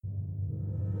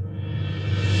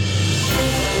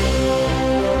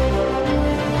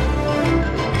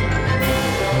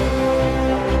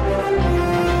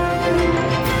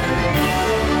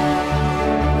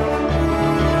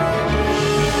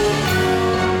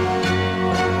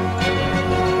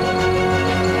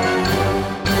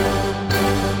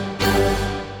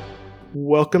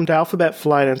welcome to Alphabet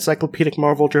Flight, an encyclopedic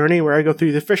Marvel journey where I go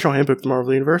through the official handbook of the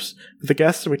Marvel Universe with the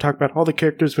guests, and we talk about all the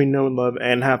characters we know and love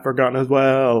and have forgotten as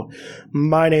well.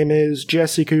 My name is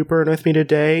Jesse Cooper, and with me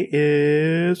today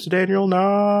is Daniel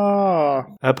Nah.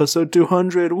 Episode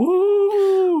 200,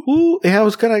 woo! Woo! Yeah, I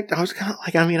was gonna, like,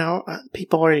 I mean,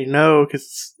 people already know,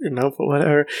 because, but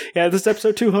whatever. Yeah, this is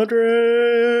episode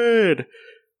 200!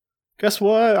 Guess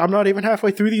what? I'm not even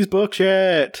halfway through these books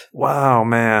yet. Wow,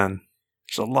 man.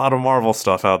 There's a lot of Marvel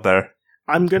stuff out there.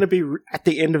 I'm going to be, at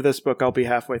the end of this book, I'll be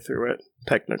halfway through it,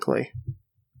 technically.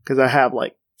 Because I have,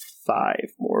 5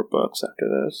 more books after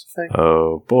this, I think.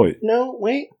 Oh, boy. No,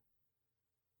 wait.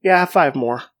 Yeah, I have 5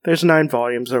 more. There's 9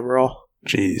 volumes overall.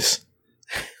 Jeez.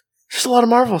 There's a lot of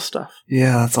Marvel stuff.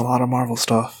 Yeah, that's a lot of Marvel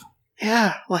stuff.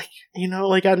 Yeah, I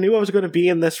knew I was going to be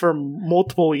in this for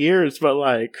multiple years, but,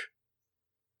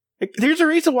 there's a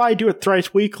reason why I do it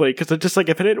thrice weekly, because it's just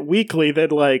if I did it weekly,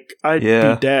 then I'd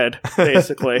be dead,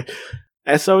 basically.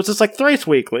 And so it's just thrice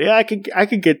weekly. Yeah, I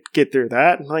could get through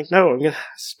that. And no, I'm gonna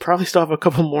probably still have a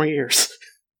couple more years.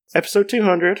 Episode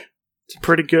 200. It's a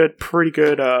pretty good.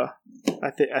 I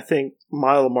think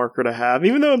mile marker to have,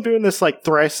 even though I'm doing this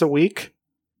thrice a week.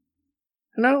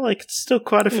 It's still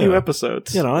quite a few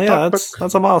episodes.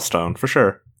 That's a milestone for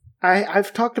sure.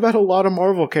 I've talked about a lot of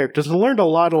Marvel characters and learned a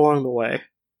lot along the way.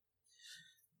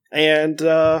 And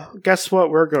guess what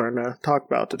we're going to talk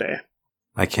about today?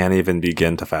 I can't even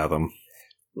begin to fathom.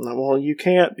 Well, you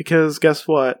can't, because guess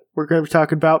what? We're going to be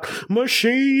talking about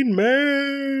Machine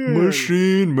Man!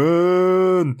 Machine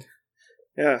Man!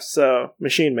 Yeah, so,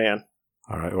 Machine Man.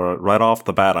 Alright, well, right off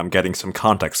the bat, I'm getting some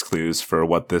context clues for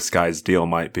what this guy's deal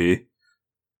might be.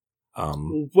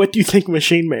 What do you think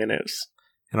Machine Man is?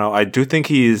 I do think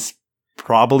he's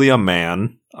probably a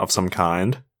man of some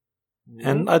kind.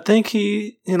 And I think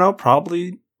he,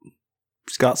 probably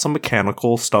he's got some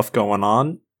mechanical stuff going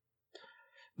on.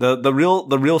 The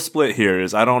real split here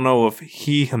is I don't know if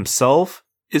he himself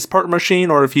is part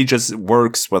machine or if he just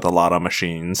works with a lot of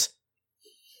machines.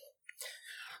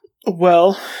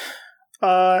 Well,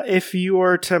 if you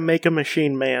were to make a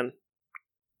Machine Man,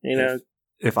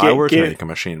 if I were to make a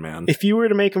Machine Man. If you were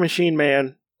to make a Machine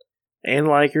Man and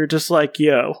you're just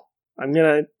yo, I'm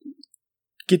gonna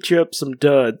get you up some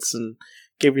duds and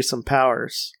give you some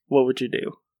powers, what would you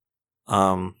do?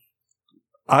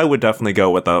 I would definitely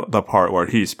go with the part where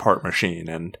he's part machine,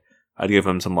 and I'd give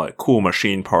him some cool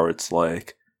machine parts I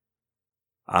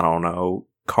don't know,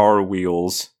 car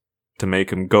wheels to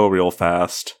make him go real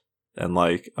fast, and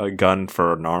a gun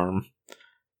for an arm.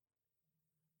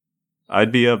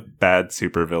 I'd be a bad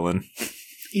supervillain.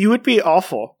 You would be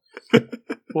awful.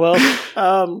 Well,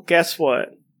 guess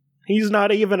what? He's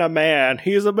not even a man.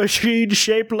 He's a machine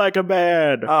shaped like a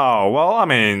man. Oh, well, I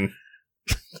mean...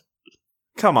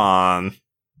 come on.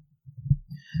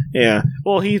 Yeah.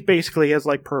 Well, he basically has,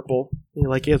 purple.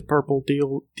 He has purple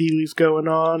dealies going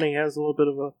on. He has a little bit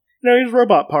of a... he's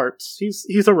robot parts.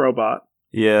 He's a robot.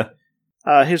 Yeah.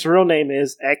 His real name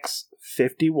is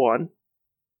X-51.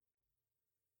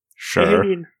 Sure.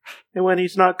 And when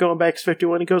he's not going by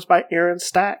X-51, he goes by Aaron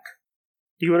Stack.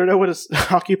 Do you want to know what his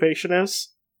occupation is?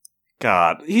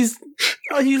 God, he's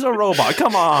a robot.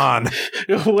 Come on.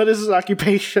 What is his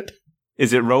occupation?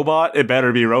 Is it robot? It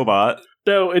better be robot.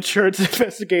 No, insurance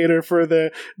investigator for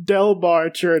the Del Mar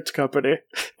Insurance Company.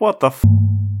 What the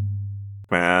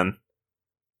man?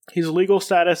 His legal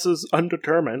status is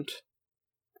undetermined,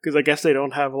 because I guess they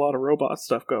don't have a lot of robot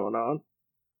stuff going on.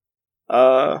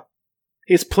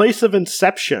 His place of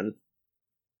inception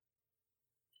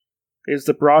is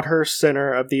the Broadhurst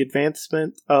Center of the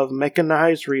Advancement of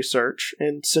Mechanized Research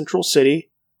in Central City,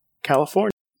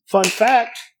 California. Fun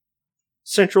fact,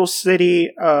 Central City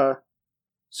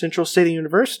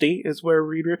University is where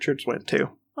Reed Richards went to.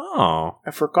 Oh.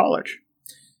 For college.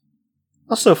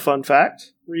 Also, fun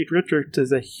fact, Reed Richards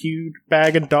is a huge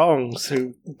bag of dongs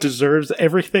who deserves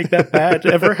everything that bad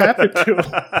ever happened to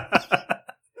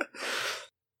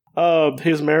him.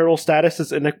 His marital status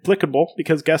is inexplicable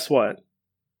because guess what?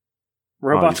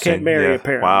 Robots can't marry,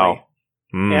 apparently. Wow.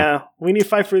 Yeah, we need to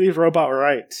fight for these robot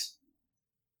rights.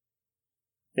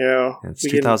 It's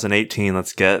 2018.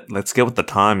 Let's get with the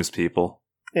times, people.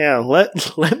 Yeah,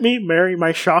 let me marry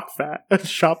my shop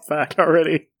vac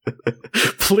already.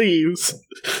 Please.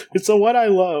 It's what I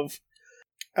love.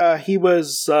 He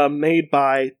was made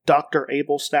by Dr.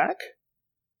 Abel Stack.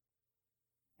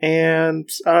 And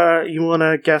you want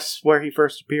to guess where he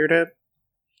first appeared in?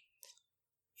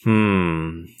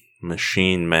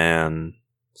 Machine Man.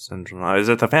 Syndrome. Is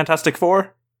it the Fantastic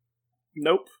Four?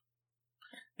 Nope.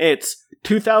 It's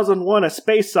 2001: A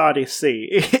Space Odyssey,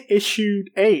 issue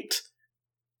 8.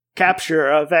 capture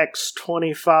of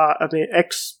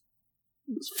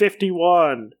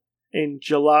X-51 in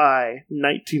July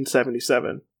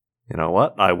 1977. You know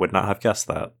what? I would not have guessed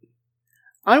that.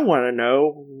 I want to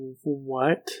know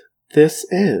what this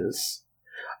is.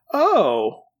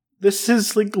 Oh, this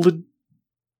is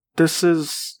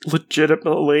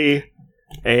legitimately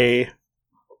a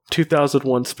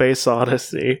 2001 Space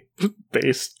Odyssey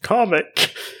based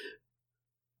comic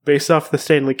based off the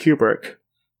Stanley Kubrick.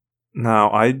 Now,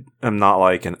 I am not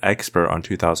like an expert on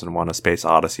 2001 A Space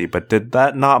Odyssey, but did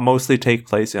that not mostly take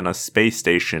place in a space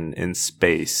station in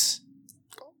space?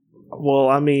 Well,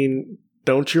 I mean,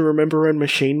 don't you remember when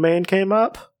Machine Man came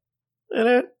up in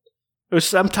it? It was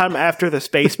sometime after the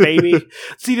Space Baby.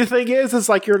 See, the thing is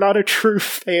like you're not a true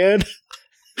fan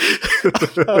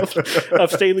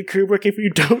of Stanley Kubrick if you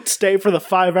don't stay for the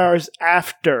 5 hours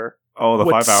after. Oh, the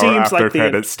 5 hour after like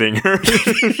credit stinger.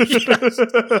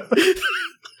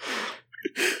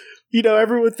 You know,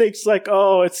 everyone thinks like,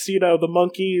 oh, it's, you know, the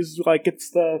monkeys, like it's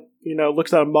the, you know,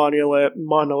 looks at a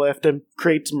monolith and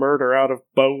creates murder out of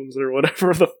bones or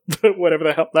whatever whatever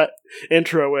the hell that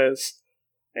intro is.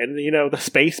 And, you know, the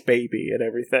Space Baby and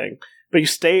everything. But you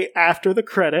stay after the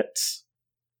credits,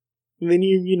 and then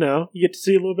you get to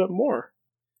see a little bit more.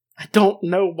 I don't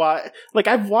know why. Like,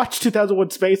 I've watched 2001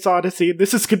 Space Odyssey, and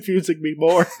this is confusing me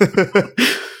more.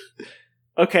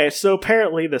 Okay, so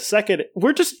apparently this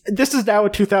is now a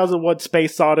 2001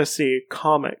 Space Odyssey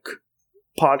comic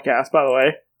podcast, by the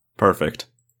way. Perfect.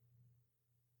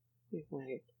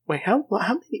 Wait, how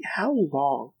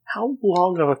long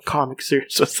of a comic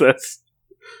series was this?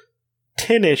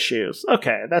 10 issues.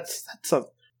 Okay, that's a...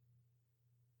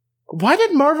 Why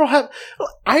did Marvel have...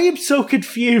 I am so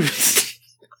confused.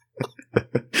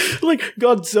 Like,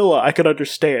 Godzilla, I can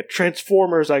understand.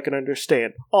 Transformers, I can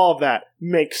understand. All of that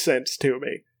makes sense to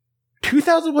me.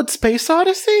 2001 Space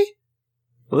Odyssey?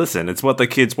 Listen, it's what the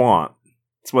kids want.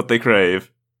 It's what they crave.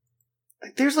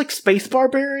 There's, like, space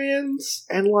barbarians,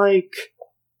 and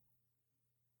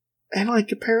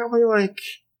apparently, like...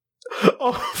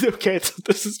 Oh, okay, so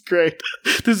this is great.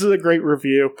 This is a great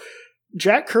review.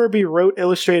 Jack Kirby wrote,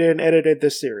 illustrated, and edited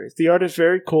this series. The art is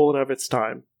very cool and of its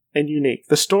time. And unique.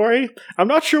 The story? I'm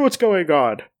not sure what's going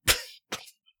on.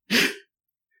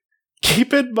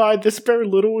 Keep in mind, this bears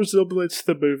little resemblance to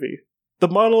the movie. The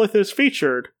monolith is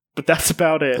featured, but that's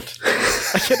about it.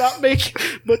 I cannot make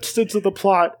much sense of the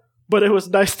plot, but it was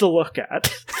nice to look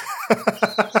at.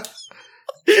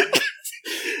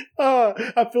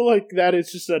 I feel like that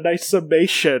is just a nice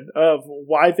summation of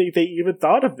why they even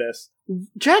thought of this.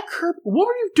 Jack Kirby, what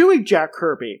were you doing, Jack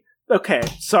Kirby? Okay,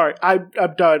 sorry, I'm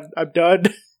done.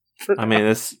 I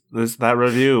mean, that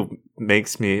review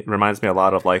reminds me a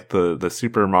lot of like the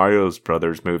Super Mario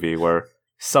Brothers movie, where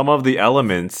some of the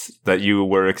elements that you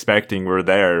were expecting were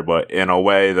there, but in a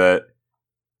way that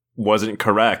wasn't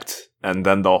correct, and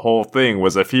then the whole thing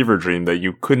was a fever dream that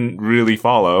you couldn't really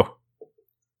follow.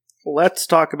 Let's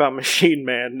talk about Machine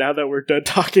Man now that we're done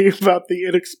talking about the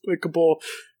inexplicable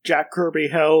Jack Kirby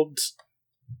held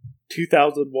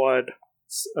 2001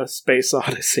 A Space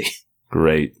Odyssey.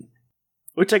 Great.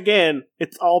 Which, again,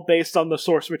 it's all based on the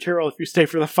source material if you stay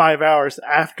for the 5 hours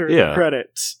after the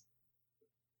credits.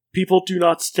 People do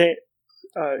not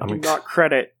not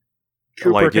credit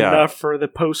Kubrick enough for the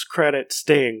post-credit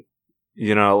sting.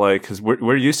 You know, like, because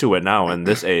we're used to it now in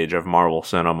this age of Marvel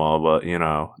cinema, but, you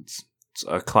know, it's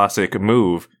a classic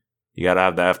move. You gotta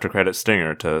have the after-credit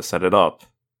stinger to set it up.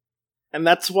 And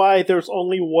that's why there's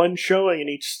only one showing in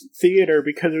each theater,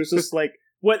 because it was just like,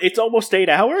 it's almost 8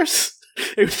 hours?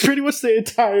 It was pretty much the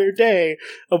entire day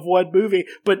of one movie,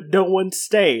 but no one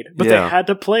stayed. But they had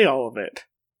to play all of it.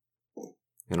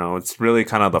 You know, it's really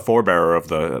kind of the forebearer of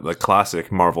the classic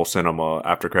Marvel cinema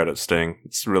after-credit sting.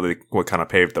 It's really what kind of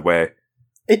paved the way.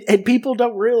 And people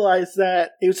don't realize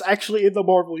that it was actually in the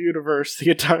Marvel Universe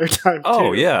the entire time, too.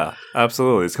 Oh, yeah.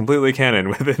 Absolutely. It's completely canon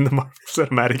within the Marvel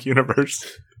Cinematic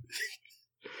Universe.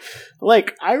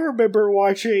 Like, I remember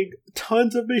watching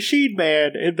tons of Machine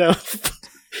Man in that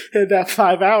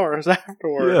 5 hours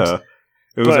afterwards. Yeah.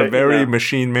 It was a very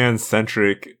Machine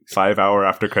Man-centric 5 hour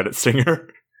after-credit stinger.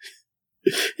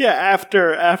 Yeah,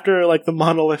 after like the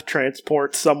monolith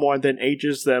transports someone, then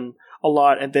ages them a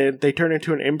lot, and then they turn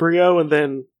into an embryo, and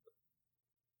then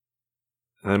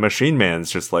Machine Man's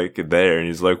just like there, and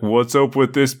he's like, "What's up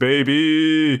with this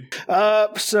baby?"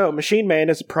 So Machine Man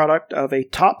is a product of a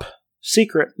top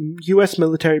secret U.S.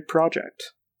 military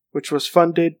project, which was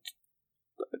funded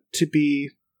to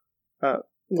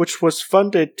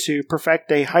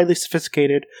perfect a highly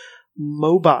sophisticated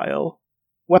mobile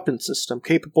weapon system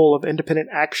capable of independent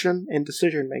action and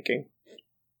decision making.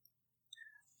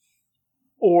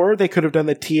 Or they could have done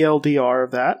the TLDR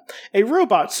of that. A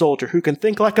robot soldier who can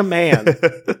think like a man.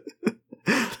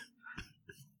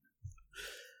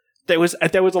 There was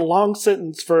a long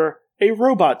sentence for a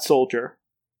robot soldier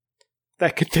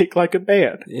that could think like a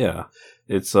man. Yeah.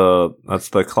 It's that's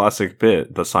the classic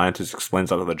bit. The scientist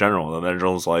explains that to the general, and the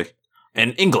general's like,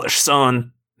 "In English,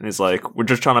 son." And he's like, "We're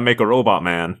just trying to make a robot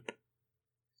man."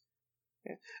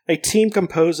 A team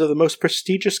composed of the most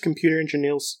prestigious computer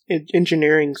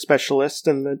engineering specialists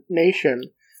in the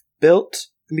nation built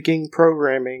and began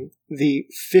programming the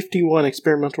 51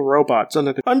 experimental robots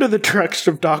under the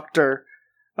direction of Dr.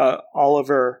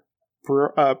 Oliver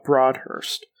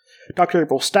Broadhurst. Dr.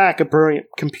 Abel Stack, a brilliant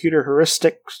computer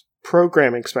heuristics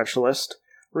programming specialist,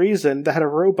 reasoned that a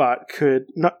robot could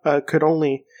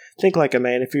only think like a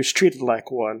man if he was treated like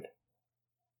one.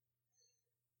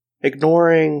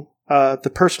 Ignoring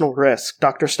the personal risk,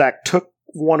 Dr. Stack took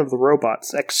one of the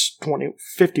robots,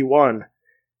 X-51,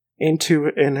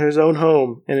 in his own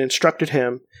home and instructed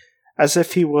him as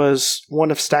if he was one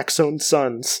of Stack's own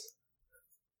sons.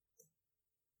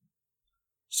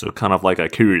 So kind of like a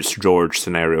Curious George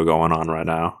scenario going on right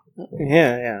now.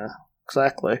 Yeah,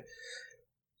 exactly.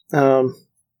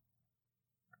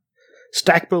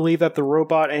 Stack believed that the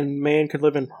robot and man could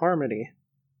live in harmony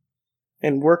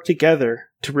and work together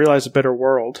to realize a better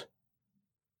world.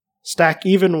 Stack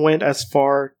even went as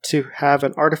far to have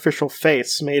an artificial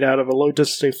face made out of a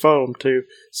low-density foam to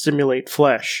simulate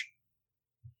flesh.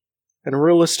 And a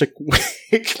realistic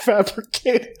wig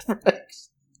fabricated for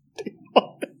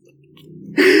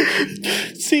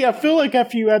See, I feel like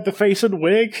after you add the face and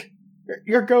wig,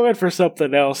 you're going for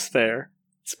something else there.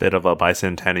 It's a bit of a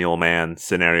bicentennial man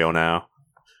scenario now.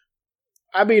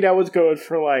 I mean, I was going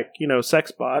for,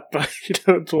 sex bot, but, it's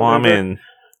whatever. Well, I mean,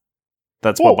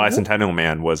 that's what Bicentennial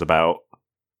Man was about.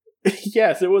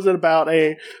 Yes, it wasn't about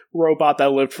a robot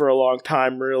that lived for a long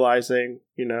time realizing,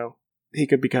 he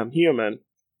could become human. It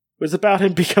was about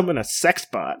him becoming a sex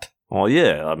bot. Well,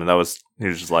 yeah, I mean, he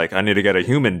was just like, I need to get a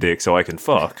human dick so I can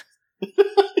fuck.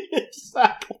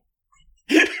 Exactly.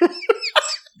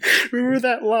 Remember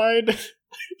that line?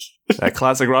 That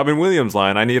classic Robin Williams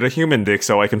line, I need a human dick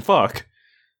so I can fuck.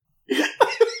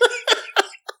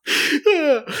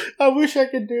 I wish I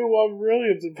could do Robin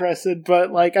Williams impression,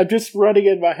 but, I'm just running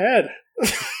in my head.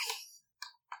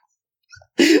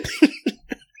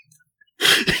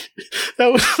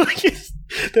 That was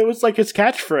his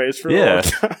catchphrase for a long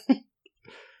time.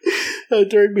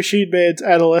 During Machine Man's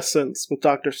adolescence with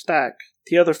Dr. Stack,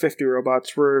 the other 50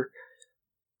 robots were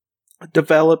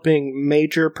developing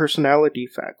major personality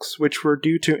defects, which were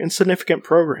due to insignificant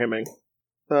programming.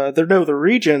 The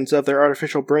regions of their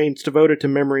artificial brains devoted to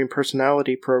memory and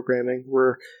personality programming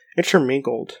were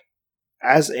intermingled,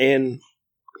 as in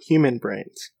human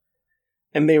brains,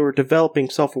 and they were developing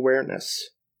self-awareness.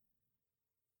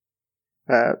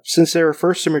 Since they were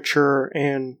first to mature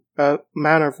in a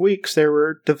matter of weeks,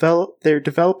 they're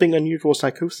developing unusual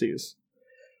psychoses,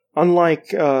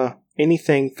 unlike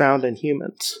anything found in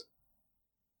humans.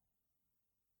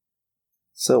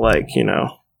 So, I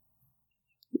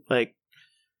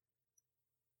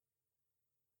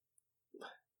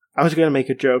was gonna make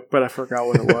a joke, but I forgot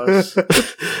what it was.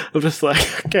 I'm just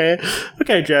like, okay,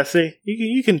 Jesse,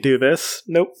 you can do this.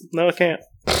 Nope, no, I can't.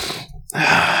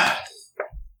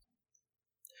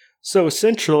 So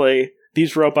essentially,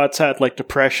 these robots had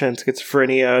depression,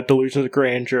 schizophrenia, delusions of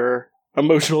grandeur,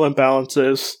 emotional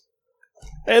imbalances,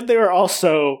 and they were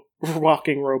also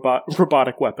walking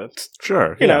robotic weapons.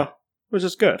 Sure, which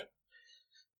is good.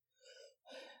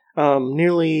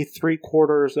 Nearly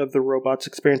 3/4 of the robots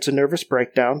experienced a nervous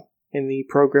breakdown, and the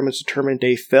program is determined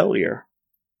a failure.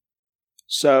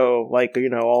 So,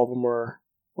 all of them were,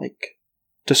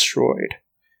 destroyed.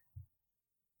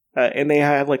 And they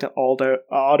had, an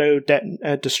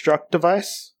auto-destruct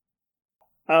device.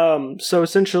 So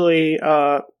essentially,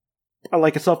 a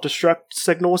self-destruct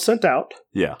signal was sent out.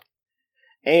 Yeah.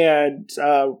 And,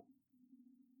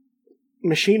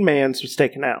 Machine Man's was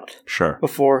taken out. Sure.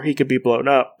 Before he could be blown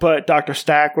up. But Dr.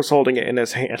 Stack was holding it in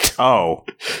his hand. Oh.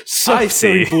 I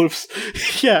see.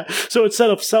 Yeah. So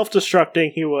instead of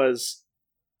self-destructing, he was...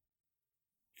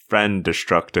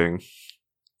 friend-destructing.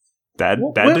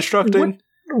 Dad-destructing?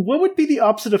 What would be the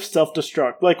opposite of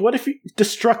self-destruct? What if he...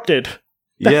 destructed?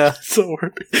 Yeah. That's the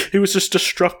word. He was just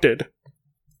destructed.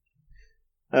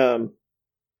 And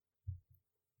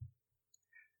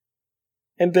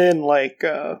then,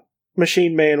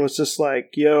 Machine Man was just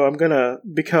yo, I'm gonna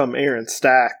become Aaron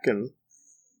Stack and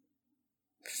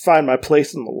find my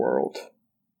place in the world.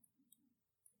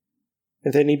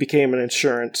 And then he became an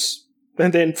insurance.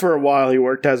 And then for a while he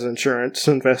worked as an insurance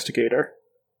investigator.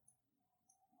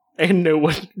 and no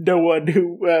one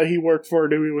who he worked for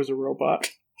knew he was a robot.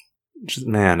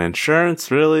 Man, insurance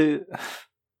really?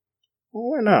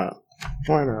 Why not?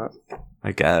 Why not?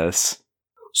 I guess.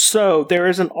 So there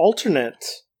is an alternate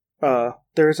future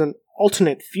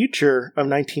of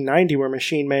 1990 where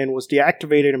Machine Man was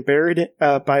deactivated and buried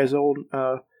by his old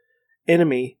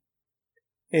enemy,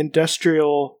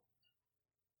 Industrial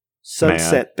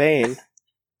Sunset Bane.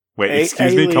 Wait,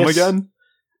 excuse me, come again?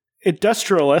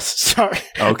 Industrialist, sorry.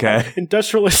 Okay.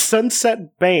 Industrialist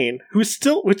Sunset Bane,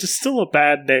 which is still a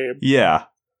bad name. Yeah.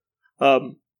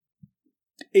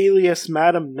 Alias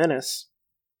Madam Menace.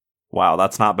 Wow,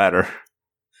 that's not better.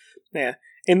 Yeah.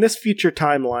 In this future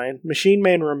timeline, Machine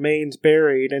Man remains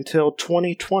buried until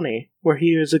 2020, where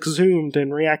he is exhumed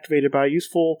and reactivated by a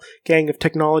useful gang of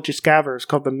technology scavengers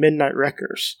called the Midnight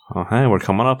Wreckers. Oh, hey, we're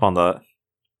coming up on that.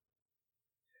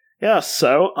 Yeah,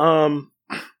 so,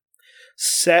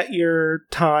 set your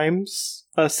times,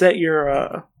 set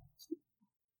your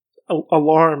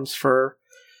alarms for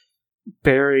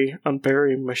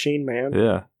unburying Machine Man.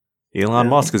 Yeah. Elon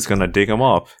Musk is going to dig him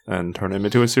up and turn him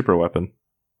into a super weapon.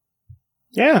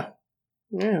 Yeah,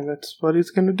 that's what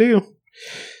he's going to do.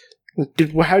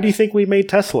 How do you think we made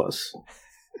Teslas?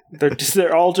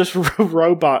 They're all just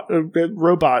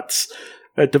robots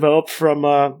developed from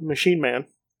Machine Man.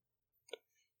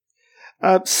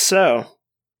 So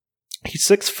he's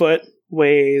 6 foot,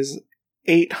 weighs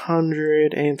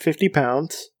 850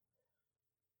 pounds.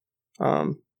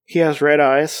 He has red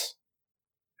eyes.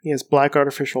 He has black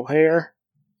artificial hair.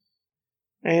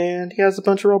 And he has a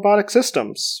bunch of robotic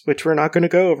systems, which we're not going to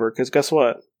go over, because guess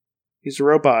what? He's a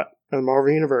robot in the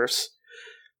Marvel Universe.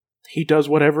 He does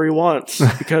whatever he wants,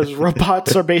 because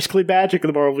robots are basically magic in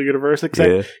the Marvel Universe,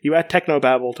 except you add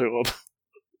technobabble to them.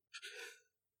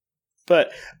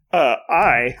 But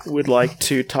I would like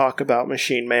to talk about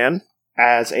Machine Man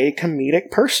as a comedic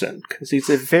person, because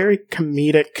he's a very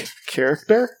comedic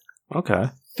character. Okay.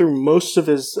 Through most of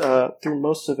his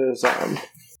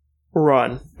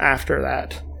run after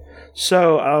that.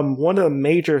 So one of the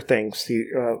major things he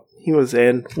was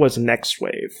in was Next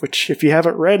Wave, which if you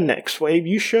haven't read Next Wave,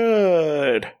 you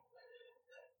should,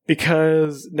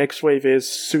 because Next Wave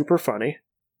is super funny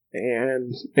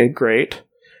and great.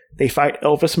 They fight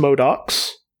Elvis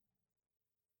Modocs.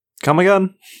 Come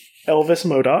again? Elvis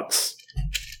Modocs,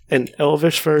 an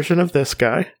Elvish version of this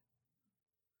guy.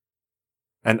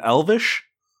 An Elvish?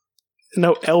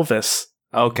 No, Elvis.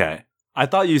 Okay. I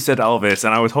thought you said Elvis,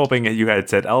 and I was hoping that you had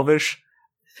said Elvish,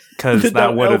 because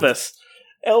that would have...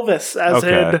 Elvis, as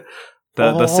in...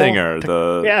 The singer,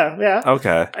 Yeah.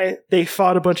 Okay. They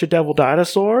fought a bunch of devil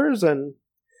dinosaurs, and,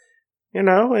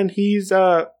 and he's,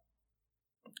 over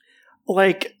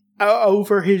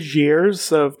his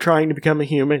years of trying to become a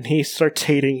human, he starts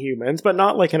hating humans, but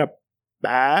not, in a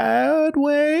bad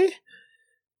way.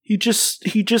 He just,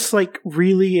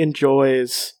 really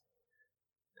enjoys...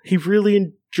 He really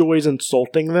enjoys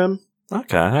insulting them.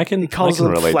 Okay, I can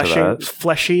relate to that.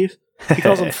 Fleshy. He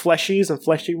calls them fleshies and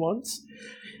fleshy ones.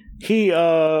 He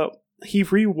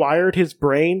rewired his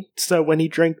brain so when he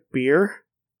drank beer,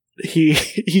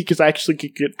 he could actually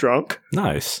get drunk.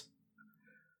 Nice.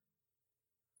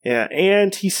 Yeah,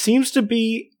 and he seems to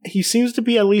be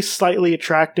at least slightly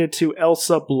attracted to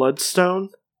Elsa Bloodstone.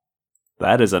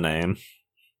 That is a name.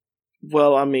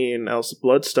 Well, I mean, Elsa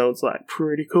Bloodstone's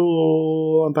pretty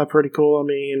cool. And by pretty cool, I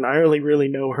mean, I only really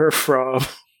know her from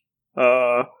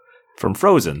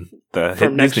Frozen, the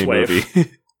hit Disney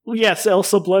movie. Yes,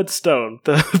 Elsa Bloodstone.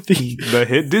 The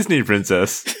hit Disney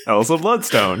princess, Elsa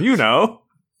Bloodstone,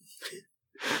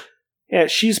 Yeah,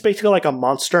 she's basically like a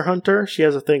monster hunter. She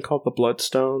has a thing called the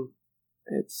Bloodstone.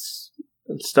 And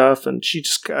stuff, and she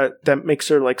just, that makes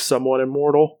her somewhat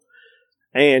immortal.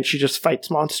 And she just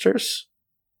fights monsters.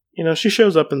 She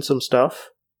shows up in some stuff.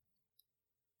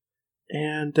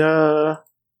 And,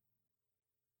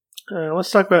 let's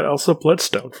talk about Elsa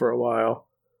Bloodstone for a while.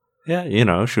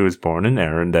 Yeah, she was born in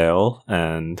Arendelle,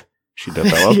 and she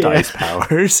developed ice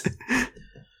powers.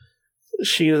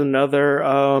 She's another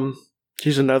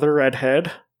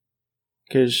redhead.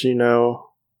 Because,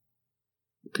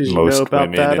 most about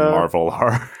women that, in Marvel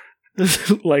are.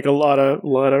 a lot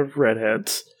of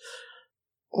redheads.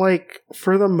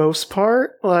 For the most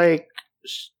part,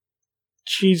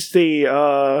 she's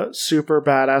the super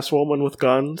badass woman with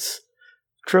guns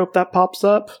trope that pops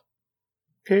up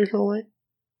occasionally.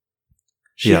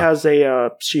 She has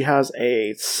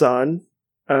a son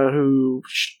who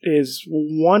is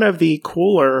one of the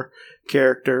cooler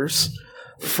characters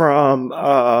from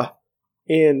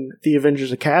in the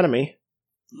Avengers Academy.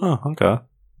 Oh, okay.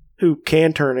 Who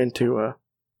can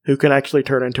actually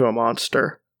turn into a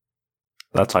monster.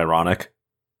 That's ironic.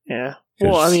 Yeah.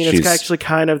 Well, I mean, it's actually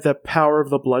kind of the power of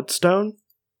the Bloodstone.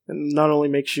 It not only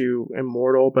makes you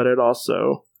immortal, but it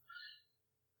also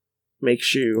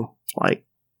makes you, like,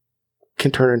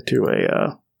 can turn into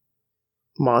a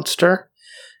monster.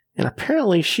 And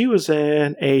apparently she was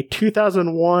in a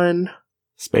 2001...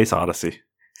 Space Odyssey.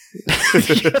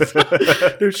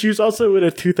 She was also in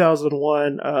a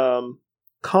 2001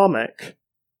 comic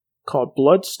called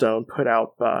Bloodstone, put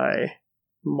out by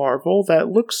Marvel, that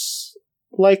looks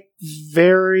like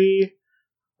very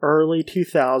early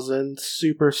 2000s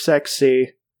super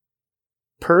sexy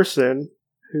person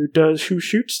who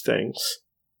shoots things.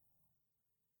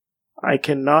 I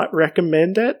cannot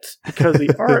recommend it because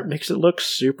the art makes it look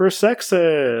super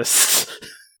sexist.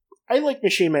 I like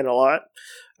Machine Man a lot.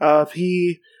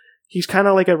 He's kind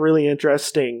of like a really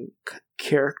interesting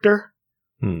character.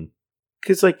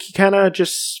 Because like he kind of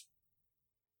just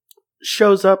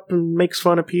shows up and makes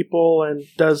fun of people and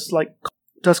does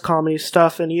comedy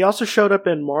stuff. And he also showed up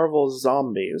in Marvel's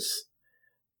Zombies.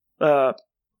 Do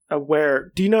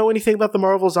you know anything about the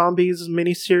Marvel Zombies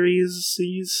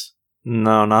miniseries?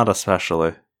 No, not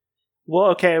especially.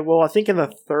 Well, okay. Well, I think in the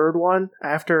third one,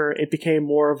 after it became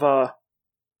more of a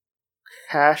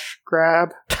cash grab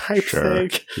type thing.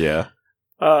 Yeah.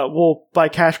 Well, by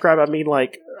cash grab, I mean,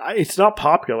 like, it's not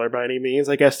popular by any means.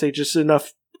 I guess it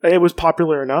was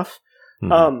popular enough.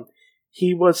 Mm-hmm.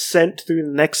 He was sent through the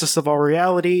Nexus of all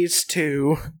realities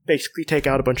to basically take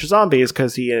out a bunch of zombies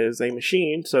because he is a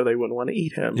machine, so they wouldn't want to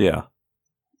eat him. Yeah.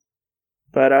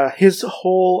 But his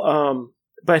whole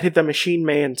the Machine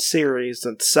Man series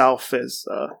itself is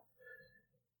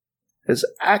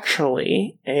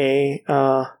actually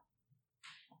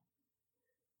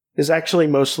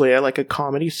mostly like a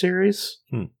comedy series.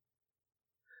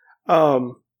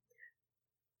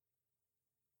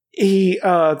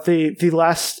 The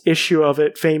last issue of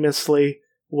it famously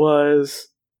was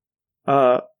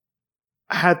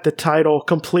had the title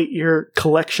 "Complete Your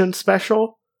Collection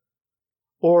Special,"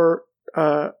 or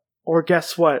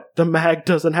guess what? The mag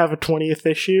doesn't have a 20th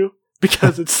issue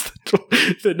because it's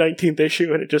the 19th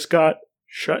issue and it just got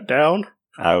shut down.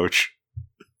 Ouch!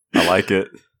 I like it.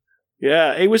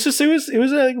 Yeah, it was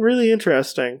really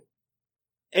interesting.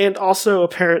 And also,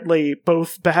 apparently,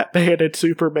 both Batman and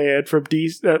Superman from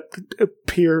DC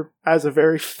appear as a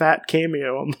very fat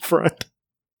cameo on the front.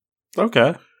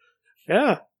 Okay.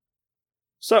 Yeah.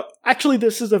 So, actually,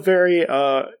 this is a very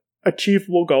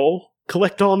achievable goal.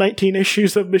 Collect all 19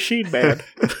 issues of Machine Man.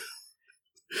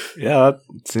 Yeah, that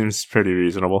seems pretty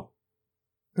reasonable.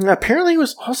 Apparently, he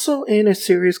was also in a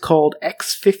series called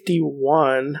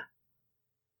X-51.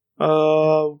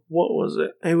 What was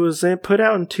it? It was put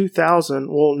out in 2000.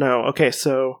 Well, no. Okay,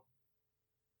 so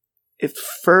it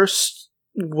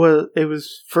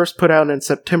was first put out in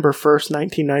September 1st,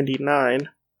 1999.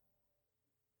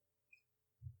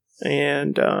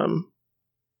 And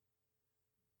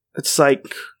it's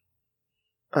like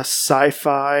a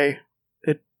sci-fi.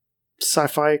 It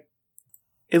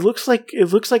looks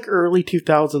like early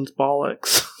 2000s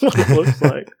bollocks. What it looks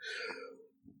like.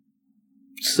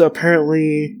 So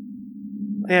apparently,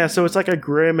 yeah, so it's like a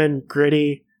grim and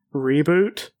gritty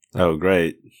reboot. Oh,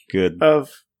 great. Good.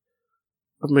 Of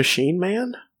Machine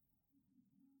Man.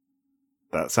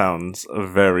 That sounds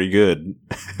very good.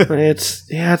 It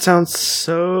sounds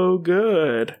so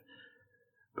good.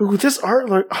 Ooh, this art,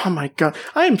 oh my god.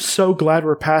 I am so glad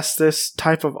we're past this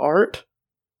type of art.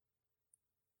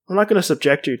 I'm not going to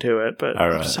subject you to it, but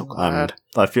I'm so glad.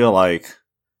 I feel like,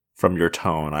 from your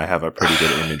tone, I have a pretty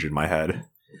good image in my head.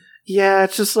 Yeah,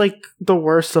 it's just like the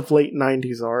worst of late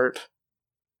 90s art.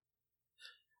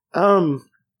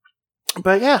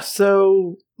 But yeah,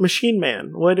 so Machine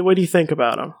Man, what do you think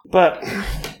about him? But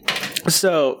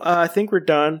so I think we're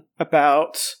done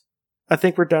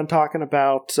talking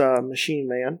about Machine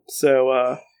Man.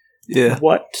 So yeah,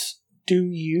 what do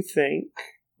you think?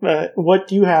 What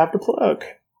do you have to plug?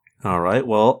 All right.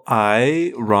 Well,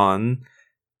 I run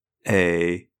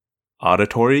a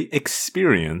auditory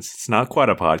experience. It's not quite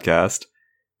a podcast.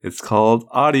 It's called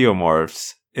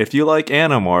Audiomorphs. If you like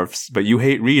Animorphs, but you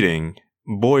hate reading,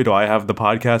 boy, do I have the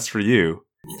podcast for you.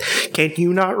 Can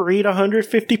you not read a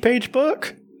 150-page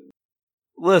book?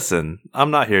 Listen,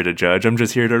 I'm not here to judge. I'm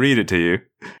just here to read it to you.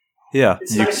 Yeah.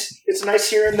 It's nice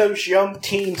hearing those young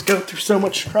teens go through so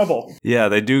much trouble. Yeah,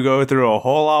 they do go through a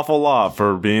whole awful lot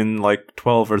for being like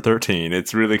 12 or 13.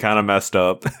 It's really kind of messed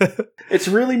up. It's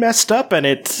really messed up, and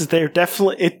it's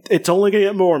only going to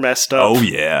get more messed up. Oh,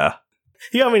 yeah.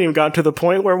 You haven't even gotten to the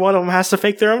point where one of them has to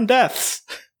fake their own deaths.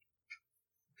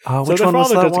 Which one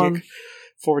was that one?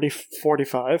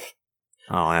 45.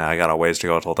 Oh, yeah, I got a ways to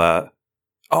go till that.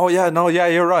 Oh yeah, no, yeah,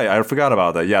 you're right. I forgot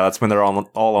about that. Yeah, that's when they're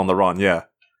all on the run. Yeah.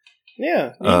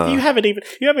 Yeah, you haven't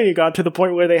even got to the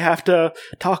point where they have to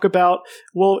talk about,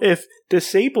 well, if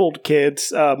disabled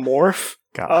kids morph,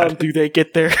 do they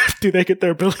get their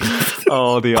abilities?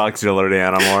 Oh, the auxiliary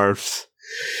animorphs.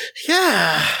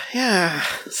 Yeah.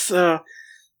 So,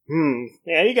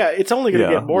 it's only going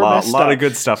to get more messed up. A lot of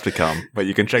good stuff to come, but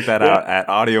you can check that out at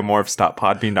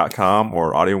audiomorphs.podbean.com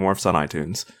or audiomorphs on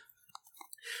iTunes.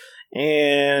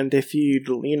 And if you'd,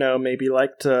 maybe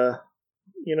like to.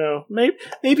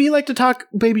 Maybe you like to talk.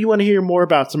 Maybe you want to hear more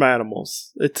about some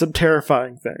animals. It's some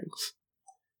terrifying things.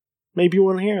 Maybe you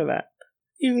want to hear that.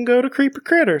 You can go to Creeper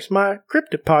Critters, my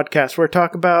cryptid podcast, where I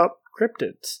talk about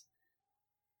cryptids.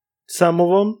 Some of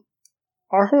them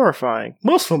are horrifying.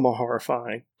 Most of them are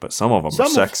horrifying. But some of them are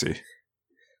sexy.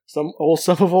 Some of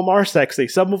them are sexy.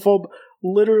 Some of them,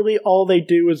 literally, all they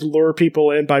do is lure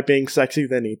people in by being sexy,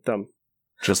 then eat them.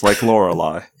 Just like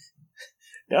Lorelei.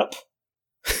 Yep.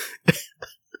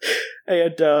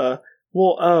 And,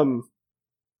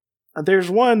 there's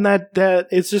one that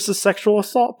is just a sexual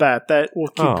assault bat that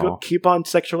will keep on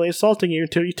sexually assaulting you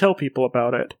until you tell people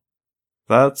about it.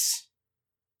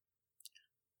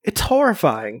 It's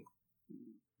horrifying.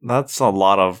 That's a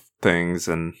lot of things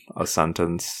in a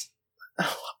sentence.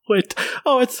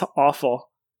 It's awful.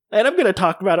 And I'm going to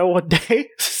talk about it one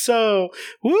day. So,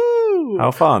 woo!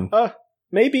 How fun.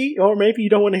 Maybe you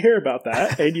don't want to hear about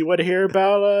that, and you want to hear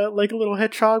about like a little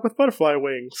hedgehog with butterfly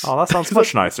wings. Oh, that sounds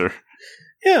much nicer.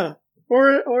 Yeah,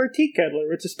 or a tea kettler,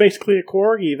 which is basically a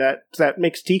corgi that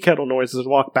makes tea kettle noises and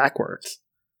walk backwards.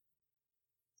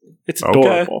 It's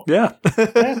adorable. Okay.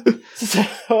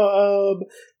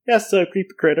 Yeah. So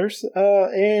Creepy Critters.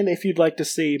 And if you'd like to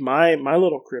see my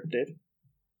little cryptid,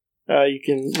 you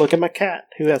can look at my cat,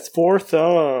 who has 4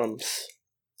 thumbs.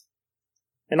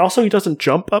 And also, he doesn't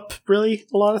jump up really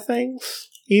a lot of things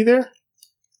either.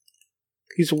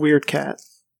 He's a weird cat.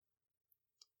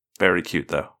 Very cute,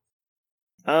 though.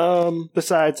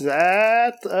 Besides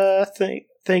that,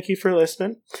 thank you for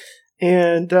listening.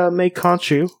 And may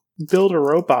Conchu build a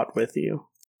robot with you.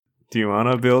 Do you want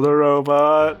to build a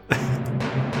robot?